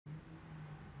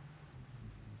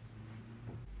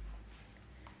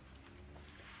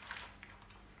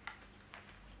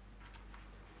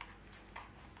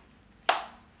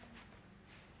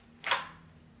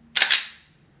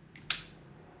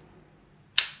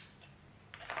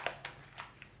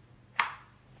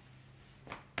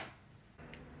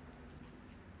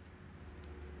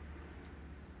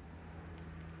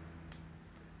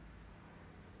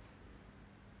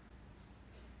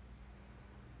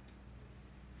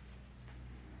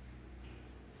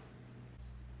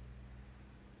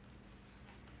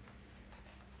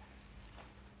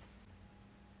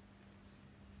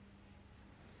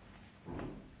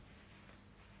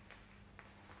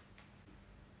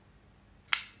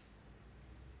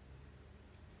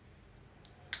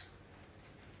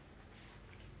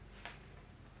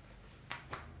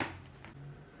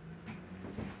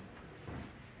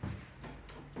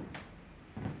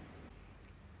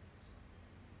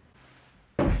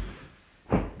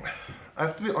I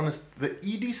have to be honest, the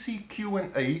EDC Q&A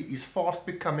is fast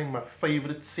becoming my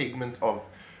favorite segment of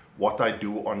what I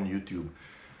do on YouTube.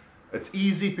 It's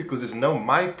easy because there's no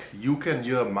mic. You can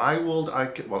hear my world. I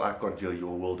can't hear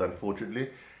your world,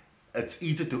 unfortunately. It's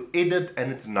easy to edit,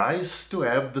 and it's nice to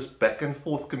have this back and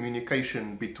forth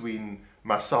communication between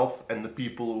myself and the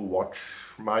people who watch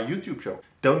my YouTube show.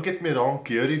 Don't get me wrong,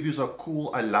 gear reviews are cool.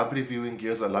 I love reviewing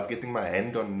gears. I love getting my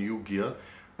hand on new gear.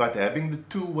 But having the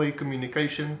two-way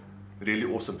communication, really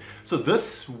awesome. So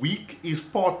this week is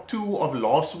part 2 of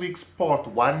last week's part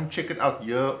 1. Check it out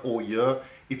here or here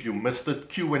if you missed it,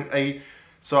 Q&A.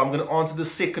 So I'm going to answer the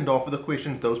second half of the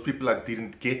questions those people I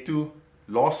didn't get to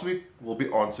last week will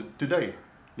be answered today.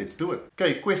 Let's do it.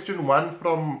 Okay, question 1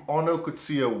 from Arno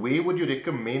Kutsia. Where would you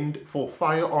recommend for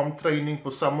firearm training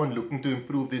for someone looking to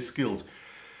improve their skills?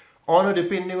 Arno,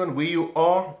 depending on where you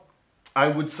are, I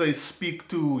would say speak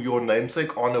to your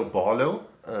namesake, Arno Barlow.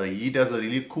 He does a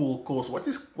really cool course.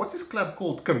 What's his club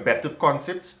called? Combative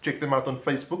Concepts. Check them out on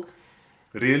Facebook.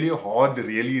 Really hard,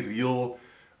 really real,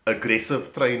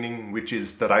 aggressive training, which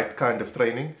is the right kind of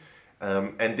training.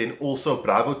 And then also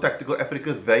Bravo Tactical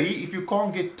Africa. If you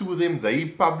can't get to them, they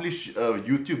publish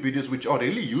YouTube videos which are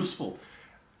really useful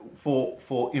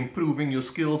for improving your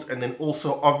skills. And then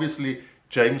also, obviously,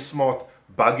 James Smart.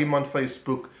 Bug him on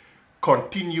Facebook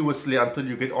continuously until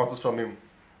you get answers from him.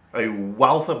 A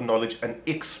wealth of knowledge, an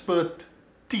expert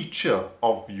teacher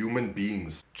of human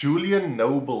beings. Julian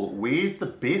Noble, where's the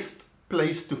best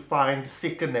place to find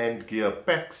second-hand gear,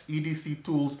 packs, EDC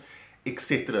tools,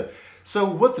 etc.? So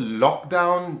with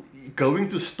lockdown, going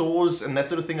to stores and that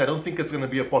sort of thing, I don't think it's going to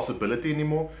be a possibility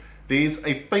anymore. There's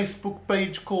a Facebook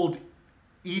page called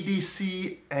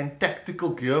EDC and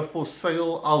Tactical Gear for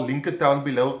sale. I'll link it down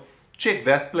below. Check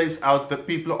that place out. The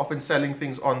people are often selling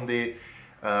things on there,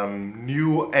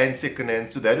 new and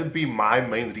second-hand. So that would be my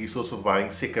main resource for buying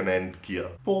second-hand gear.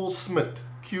 Paul Smith,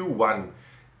 Q1.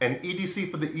 An EDC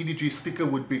for the EDG sticker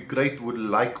would be great. Would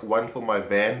like one for my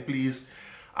van, please.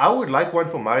 I would like one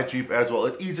for my Jeep as well.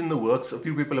 It is in the works. A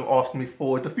few people have asked me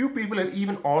for it. A few people have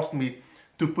even asked me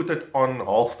to put it on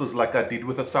holsters like I did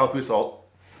with a Southwest Southwest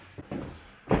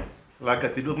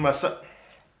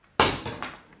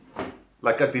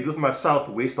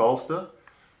holster.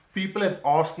 People have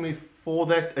asked me for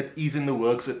that. It is in the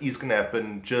works. It is going to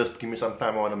happen. Just give me some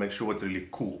time. I want to make sure it's really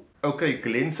cool. Okay,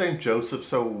 Glenn St. Joseph.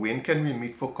 So when can we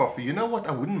meet for coffee? You know what?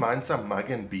 I wouldn't mind some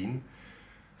mug and bean.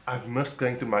 I've missed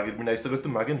going to mug and bean. I used to go to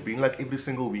mug and bean like every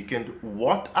single weekend.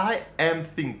 What I am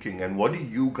thinking, and what do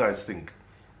you guys think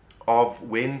of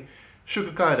when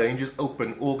Sugarkai Range is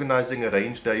open, organizing a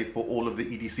range day for all of the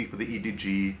EDC for the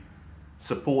EDG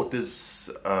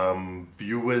supporters,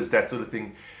 viewers, that sort of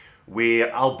thing,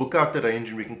 where I'll book out the range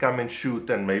and we can come and shoot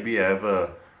and maybe have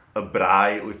a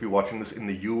braai, or if you're watching this in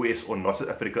the US or not South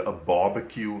Africa, a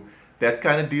barbecue, that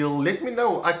kind of deal. Let me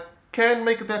know. I can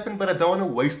make it happen, but I don't want to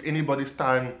waste anybody's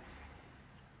time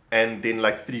and then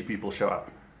like 3 people show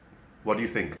up. What do you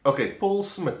think? Okay, Paul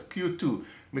Smith, Q2.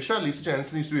 Michelle Lisa Jansen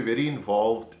seems to be very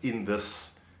involved in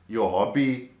this, your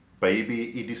hobby,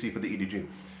 baby, EDC for the EDG.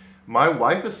 My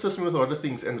wife assists me with a lot of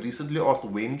things and recently asked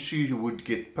when she would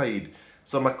get paid.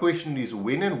 So my question is,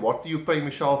 when and what do you pay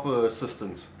Michelle for her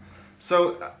assistance?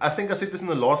 So I think I said this in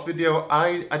the last video,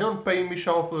 I don't pay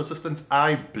Michelle for assistance.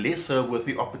 I bless her with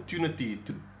the opportunity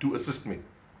to assist me,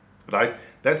 right?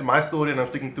 That's my story and I'm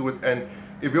sticking to it. And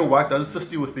if your wife does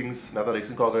assist you with things, another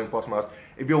racing car going past my house,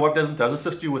 if your wife does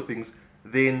assist you with things,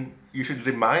 then you should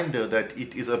remind her that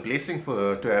it is a blessing for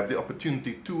her to have the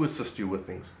opportunity to assist you with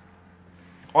things.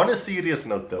 On a serious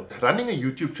note though, running a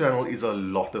YouTube channel is a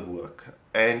lot of work.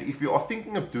 And if you are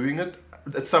thinking of doing it,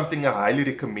 it's something I highly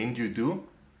recommend you do.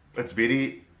 It's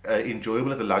very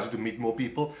enjoyable. It allows you to meet more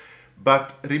people.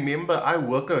 But remember, I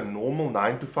work a normal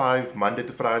 9 to 5, Monday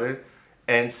to Friday.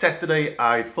 And Saturday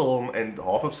I film and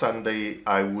half of Sunday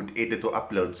I would edit or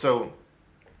upload. So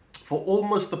for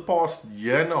almost the past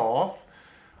year and a half,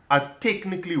 I've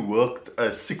technically worked a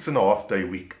 6.5 day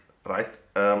week, right?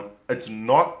 It's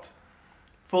not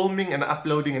filming and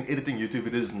uploading and editing YouTube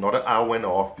videos is not an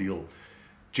hour-and-a-half deal.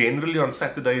 Generally on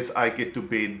Saturdays I get to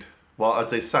bed, well I'd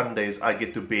say Sundays I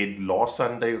get to bed. Last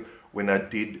Sunday when I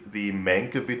did the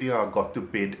Manka video I got to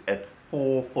bed at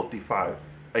 4:45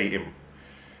 AM.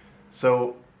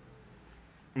 So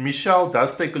Michelle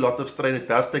does take a lot of strain. It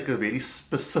does take a very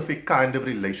specific kind of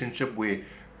relationship where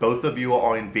both of you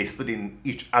are invested in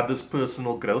each other's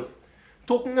personal growth.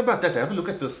 Talking about that, have a look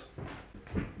at this.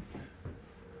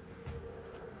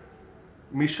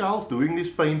 Michelle's doing these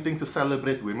paintings to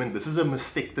celebrate women. This is a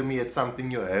mastectomy. It's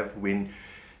something you have when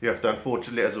you have to,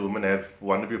 unfortunately, as a woman, have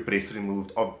one of your breasts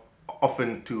removed,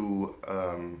 often to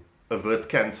avert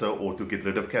cancer or to get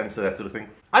rid of cancer, that sort of thing.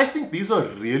 I think these are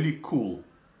really cool,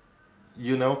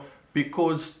 you know,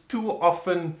 because too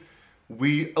often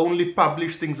we only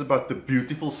publish things about the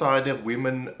beautiful side of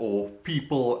women or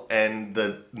people and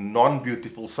the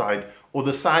non-beautiful side, or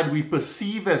the side we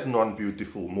perceive as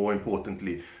non-beautiful, more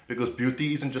importantly, because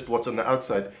beauty isn't just what's on the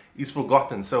outside, is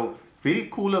forgotten. So very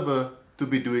cool of her to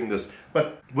be doing this.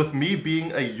 But with me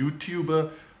being a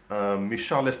YouTuber,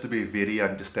 Michelle has to be very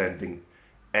understanding,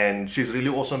 and she's really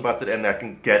awesome about it, and I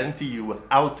can guarantee you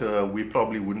without her we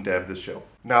probably wouldn't have this show.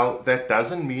 Now that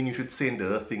doesn't mean you should send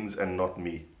her things and not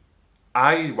me.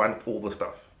 I want all the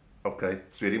stuff, okay?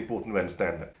 It's very important to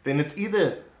understand that. Then it's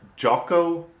either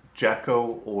Jacko,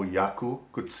 or Yaku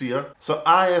Kutsia. So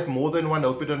I have more than one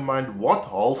outfit in mind. What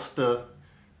holster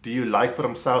do you like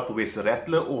from Southwest,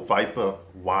 Rattler or Viper?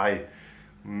 Why?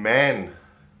 Man,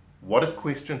 what a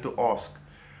question to ask.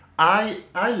 I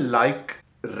like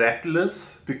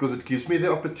Rattlers because it gives me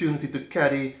the opportunity to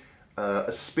carry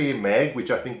a spare mag,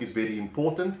 which I think is very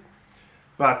important.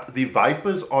 But the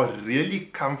Vipers are really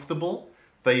comfortable.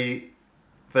 They're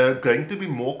going to be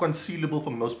more concealable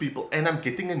for most people. And I'm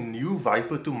getting a new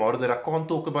Viper tomorrow that I can't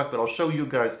talk about, but I'll show you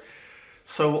guys.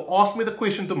 So ask me the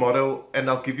question tomorrow and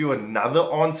I'll give you another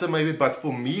answer maybe. But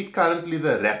for me, currently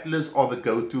the Rattlers are the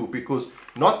go-to, because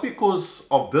not because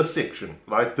of this section,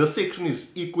 right? This section is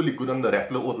equally good on the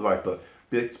Rattler or the Viper.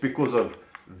 It's because of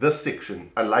this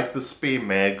section. I like the spare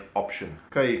mag option.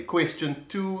 Okay, question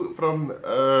 2 from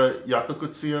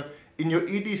Yakakutsia. In your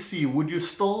EDC, would you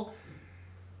still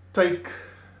take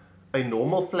a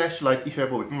normal flashlight if you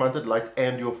have a weapon mounted light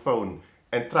and your phone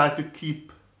and try to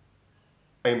keep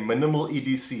a minimal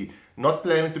EDC, not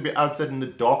planning to be outside in the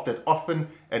dark that often,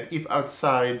 and if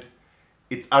outside,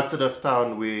 it's outside of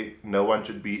town where no one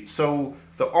should be? So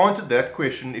the answer to that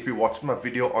question, if you watched my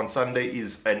video on Sunday,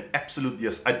 is an absolute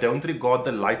yes. I don't regard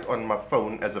the light on my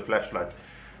phone as a flashlight.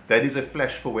 That is a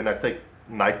flash for when I take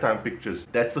nighttime pictures.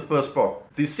 That's the first part.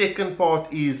 The second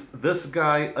part is this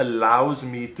guy allows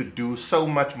me to do so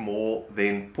much more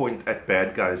than point at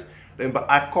bad guys. Remember,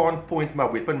 I can't point my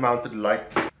weapon mounted light.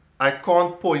 I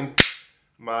can't point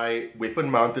my weapon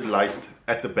mounted light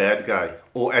at the bad guy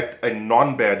or at a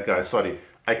non-bad guy, sorry.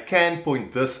 I can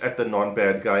point this at the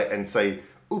non-bad guy and say,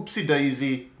 oopsie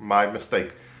daisy, my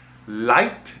mistake.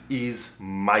 Light is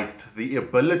might. The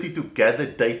ability to gather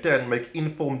data and make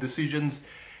informed decisions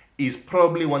is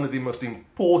probably one of the most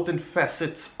important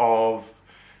facets of,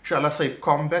 shall I say,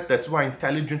 combat. That's why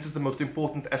intelligence is the most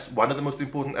important, one of the most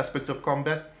important aspects of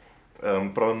combat.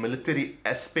 From a military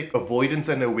aspect, avoidance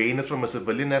and awareness from a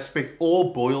civilian aspect,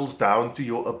 all boils down to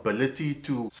your ability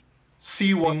to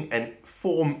see one and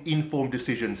form informed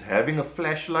decisions. Having a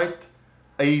flashlight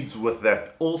aids with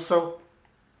that. Also,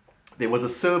 there was a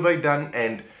survey done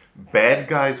and bad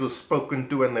guys were spoken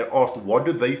to and they asked what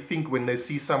do they think when they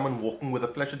see someone walking with a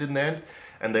flashlight in their hand,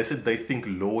 and they said they think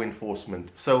law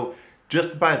enforcement. So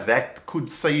just by that could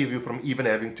save you from even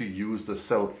having to use this.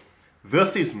 So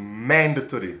this is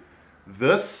mandatory.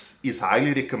 This is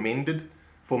highly recommended.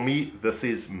 For me, this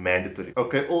is mandatory.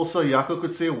 Okay, also Yako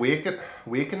could say,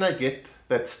 where can I get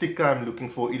that sticker I'm looking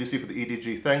for, EDC for the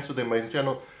EDG? Thanks for the amazing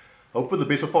channel. Hope for the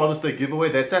best for Father's Day giveaway.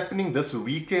 That's happening this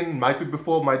weekend. Might be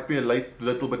before, might be a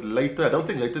little bit later. I don't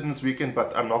think later than this weekend,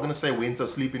 but I'm not going to say when, so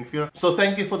sleep in fear. So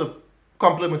thank you for the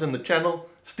compliment on the channel.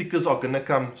 Stickers are going to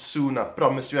come soon, I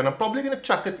promise you. And I'm probably going to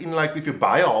chuck it in, like, if you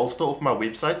buy a holster off my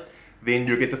website, then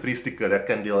you get a free sticker. That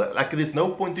can deal. Like, there's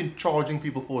no point in charging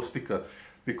people for a sticker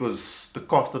because the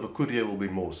cost of a courier will be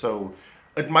more. So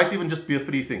it might even just be a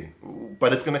free thing,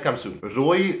 but it's going to come soon.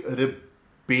 Roy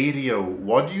Ribeiro,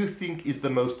 what do you think is the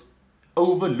most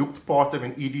overlooked part of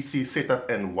an EDC setup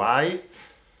and why?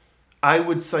 I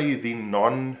would say the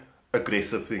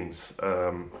non-aggressive things.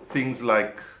 Things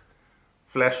like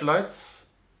flashlights,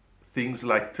 things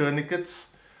like tourniquets,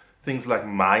 things like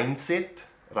mindset,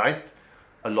 right?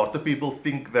 A lot of people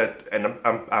think that, and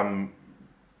I'm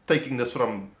taking this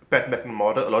from Pat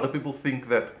McNamara, a lot of people think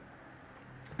that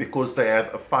because they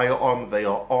have a firearm, they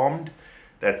are armed.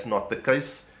 That's not the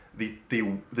case.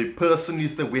 The person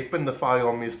is the weapon, the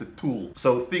firearm is the tool.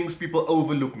 So things people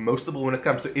overlook most of all when it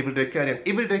comes to everyday carry. And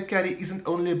everyday carry isn't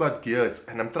only about gear,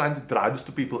 and I'm trying to drive this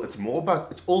to people, it's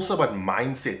also about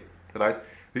mindset, right?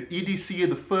 The EDC,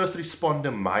 the first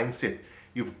responder mindset.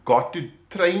 You've got to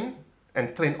train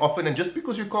and train often, and just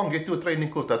because you can't get to a training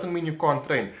course doesn't mean you can't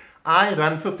train. I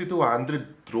run 50 to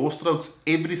 100 draw strokes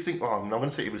I'm not going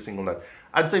to say every single night.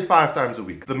 I'd say 5 times a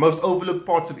week. The most overlooked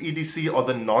parts of EDC are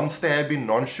the non-stabbing,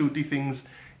 non-shooty things,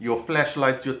 your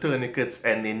flashlights, your tourniquets,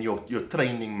 and then your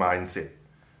training mindset,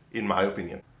 in my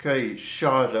opinion. Okay,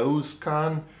 Shah Rose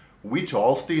Khan, which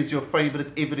holster is your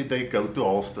favorite everyday go-to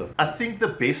holster? I think the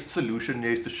best solution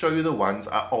here is to show you the ones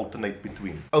I alternate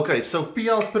between. Okay, so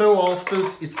PL Pro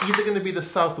holsters, it's either going to be the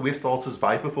Southwest Holsters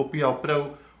Viper for PL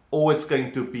Pro, or it's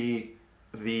going to be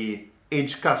the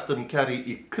Edge Custom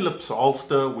Carry Eclipse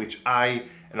holster, which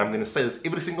and I'm going to say this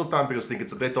every single time because I think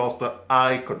it's a great holster,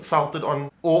 I consulted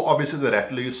on, or obviously the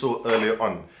Rattler you saw earlier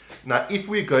on. Now, if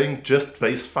we're going just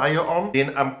base firearm,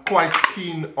 then I'm quite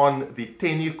keen on the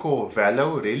Tenucore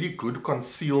Valo, really good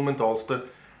concealment holster.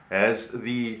 Has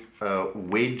the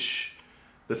wedge.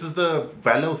 This is the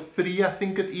Valo 3, I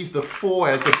think it is. The 4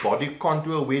 has a body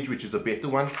contour wedge, which is a better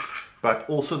one, but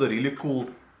also the really cool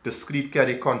discreet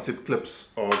carry concept clips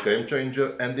are a game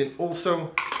changer. And then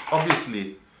also,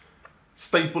 obviously,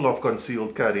 staple of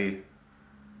concealed carry,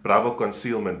 Bravo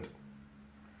Concealment,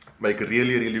 make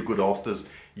really, really good holsters.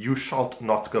 You shall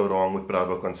not go wrong with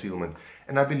Bravo Concealment.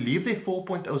 And I believe their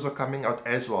 4.0s are coming out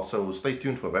as well, so stay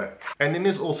tuned for that. And then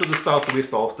there's also the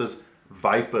Southwest Holsters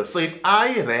Viper. So if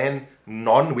I ran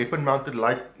non-weapon mounted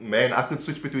light, man, I could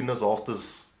switch between those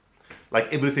holsters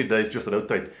like every 3 days, just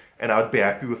rotate, and I'd be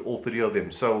happy with all 3 of them.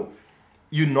 So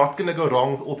you're not going to go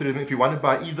wrong with all 3 of them. If you want to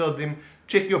buy either of them,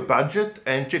 check your budget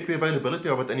and check the availability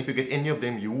of it, and if you get any of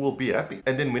them, you will be happy.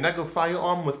 And then when I go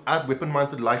firearm without weapon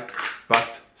mounted light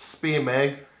but spare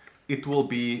mag, it will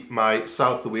be my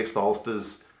Southwest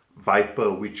Holsters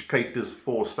Viper, which caters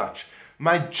for such.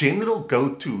 My general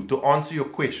go-to to answer your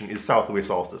question is Southwest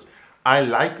Holsters. I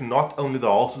like not only the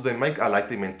holsters they make, I like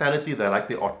their mentality, they like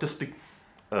the artistic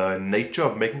nature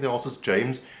of making the holsters.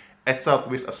 James at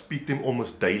Southwest, I speak to him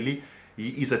almost daily. He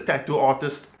is a tattoo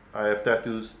artist. I have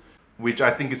tattoos, which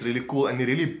I think is really cool, and he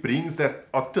really brings that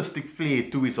artistic flair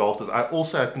to his holsters. I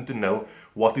also happen to know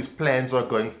what his plans are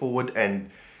going forward, and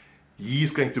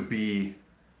he's going to be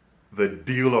the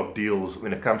deal of deals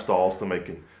when it comes to holster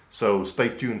making. So stay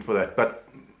tuned for that. But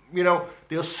you know,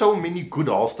 there are so many good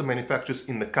holster manufacturers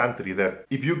in the country that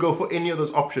if you go for any of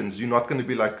those options, you're not going to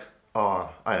be like,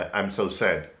 I'm so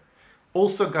sad.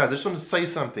 Also, guys, I just want to say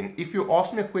something. If you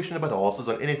ask me a question about holsters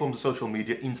on any forms of social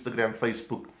media, Instagram,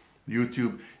 Facebook,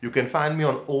 YouTube, you can find me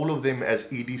on all of them as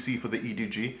EDC for the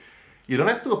EDG. You don't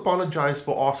have to apologize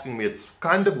for asking me. It's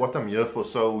kind of what I'm here for.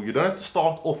 So you don't have to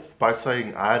start off by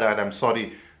saying, I'm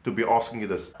sorry to be asking you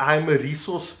this. I'm a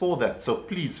resource for that. So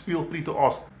please feel free to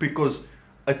ask, because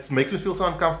it makes me feel so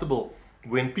uncomfortable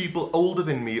when people older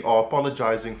than me are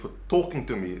apologizing for talking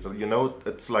to me. You know,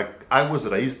 it's like I was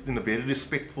raised in a very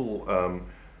respectful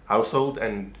household,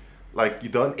 and like, you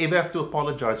don't ever have to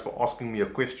apologize for asking me a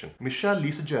question. Michelle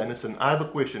Lisa Johannesson, I have a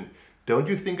question. Don't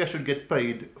you think I should get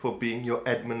paid for being your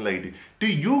admin lady? Do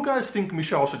you guys think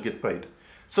Michelle should get paid?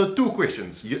 So 2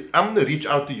 questions. I'm going to reach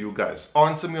out to you guys.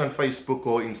 Answer me on Facebook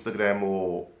or Instagram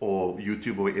or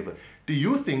YouTube or whatever. Do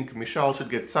you think Michelle should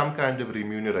get some kind of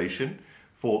remuneration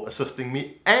for assisting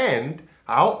me? And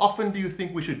how often do you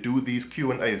think we should do these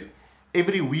Q&As?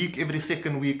 Every week, every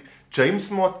second week? James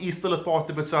Smart is still a part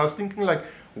of it. So I was thinking like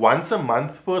once a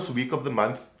month, first week of the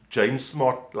month, James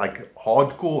Smart, like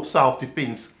hardcore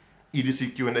self-defense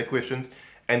EDC Q&A questions.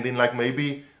 And then like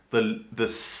maybe the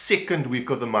second week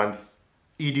of the month,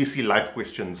 EDC live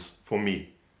questions for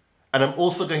me. And I'm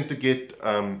also going to get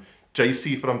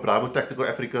JC from Bravo Tactical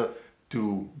Africa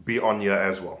to be on here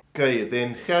as well. Okay,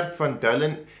 then Gert van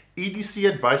Dalen. EDC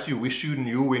advice you wish you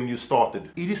knew when you started.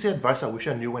 EDC advice I wish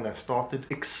I knew when I started.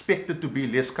 Expect it to be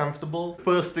less comfortable.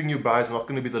 First thing you buy is not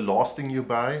going to be the last thing you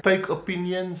buy. Take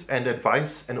opinions and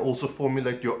advice and also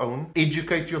formulate your own.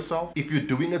 Educate yourself. If you're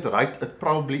doing it right, it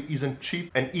probably isn't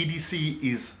cheap. And EDC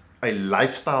is a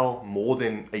lifestyle more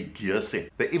than a gear set.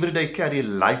 The everyday carry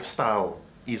lifestyle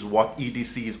is what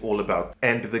EDC is all about,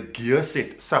 and the gear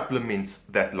set supplements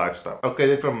that lifestyle. Okay,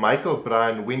 then from Mike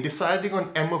O'Brien, when deciding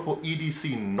on ammo for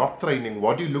EDC not training,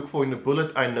 what do you look for in a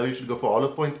bullet? I know you should go for hollow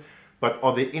point, but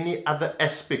are there any other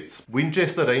aspects?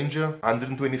 Winchester Ranger,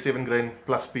 127 grain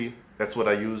plus P, that's what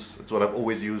I use, that's what I've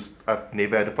always used. I've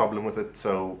never had a problem with it,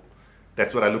 so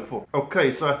that's what I look for.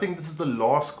 Okay, so I think this is the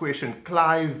last question.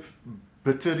 Clive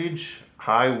Bitteridge,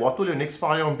 hi, what will your next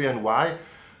firearm be and why?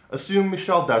 Assume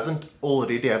Michelle doesn't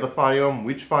already have a firearm.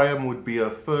 Which firearm would be her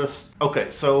first? Okay,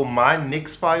 so my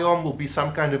next firearm will be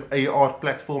some kind of AR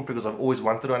platform, because I've always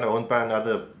wanted one. I won't buy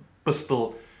another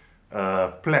pistol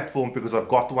platform because I've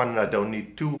got one and I don't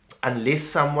need 2. Unless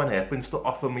someone happens to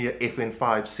offer me a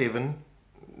FN57.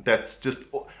 That's just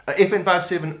a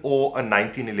FN57 or a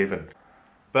 1911.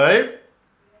 Babe,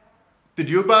 did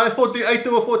you buy a 48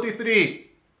 or a 43?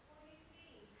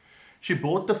 She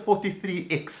bought the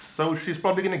 43X, so she's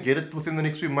probably going to get it within the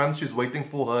next few months. She's waiting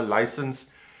for her license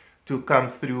to come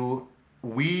through.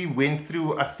 We went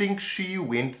through, I think she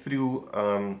went through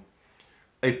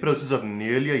a process of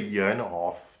nearly a year and a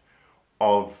half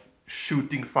of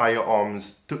shooting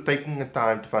firearms, taking the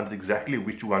time to find out exactly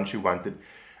which one she wanted,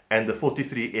 and the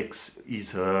 43X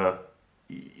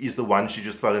is the one she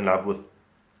just fell in love with.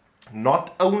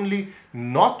 Not only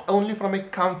from a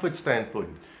comfort standpoint,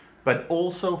 but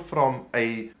also from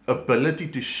a ability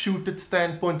to shoot it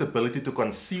standpoint, ability to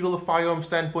conceal the firearm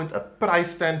standpoint, a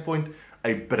price standpoint,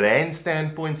 a brand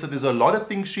standpoint. So there's a lot of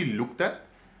things she looked at.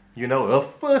 You know, her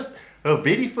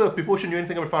very first, before she knew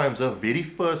anything about firearms, her very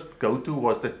first go-to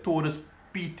was the Taurus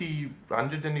PT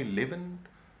 111,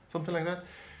 something like that.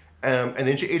 And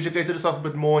then she educated herself a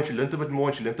bit more, and she learned a bit more,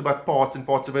 and she learned about parts and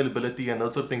parts availability and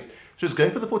those sort of things. She's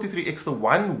going for the 43X, the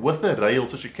one with a rail,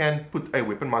 so she can put a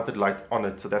weapon-mounted light on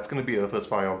it. So that's going to be her first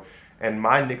firearm. And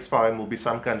my next firearm will be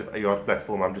some kind of AR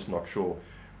platform. I'm just not sure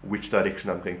which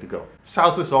direction I'm going to go.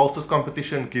 Southwest Holsters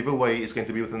competition giveaway is going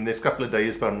to be within the next couple of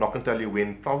days, but I'm not going to tell you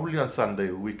when. Probably on Sunday.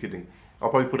 Who are we kidding? I'll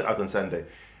probably put it out on Sunday.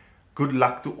 Good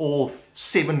luck to all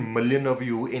 7 million of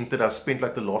you who entered. I've spent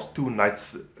like the last 2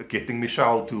 nights getting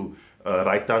Michelle to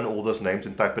write down all those names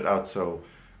and type it out. So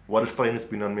what a strain it's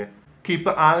been on me. Keep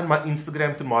an eye on my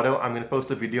Instagram tomorrow. I'm going to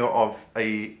post a video of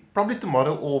probably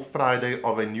tomorrow or Friday,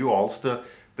 of a new holster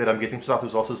that I'm getting from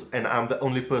Southwest Holsters, and I'm the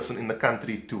only person in the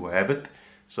country to have it.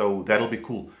 So that'll be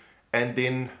cool. And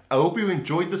then I hope you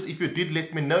enjoyed this. If you did,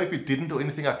 let me know. If you didn't, or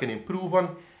anything I can improve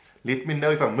on, let me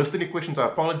know. If I missed any questions, I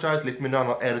apologize. Let me know and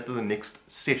I'll add it to the next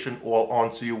session, or I'll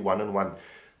answer you one-on-one.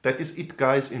 That is it,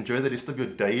 guys. Enjoy the rest of your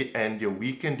day and your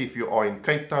weekend. If you are in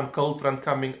Cape Town, cold front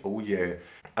coming. Oh yeah,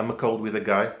 I'm a cold weather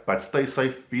guy, but stay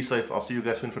safe, be safe. I'll see you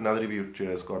guys soon for another review.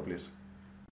 Cheers, God bless.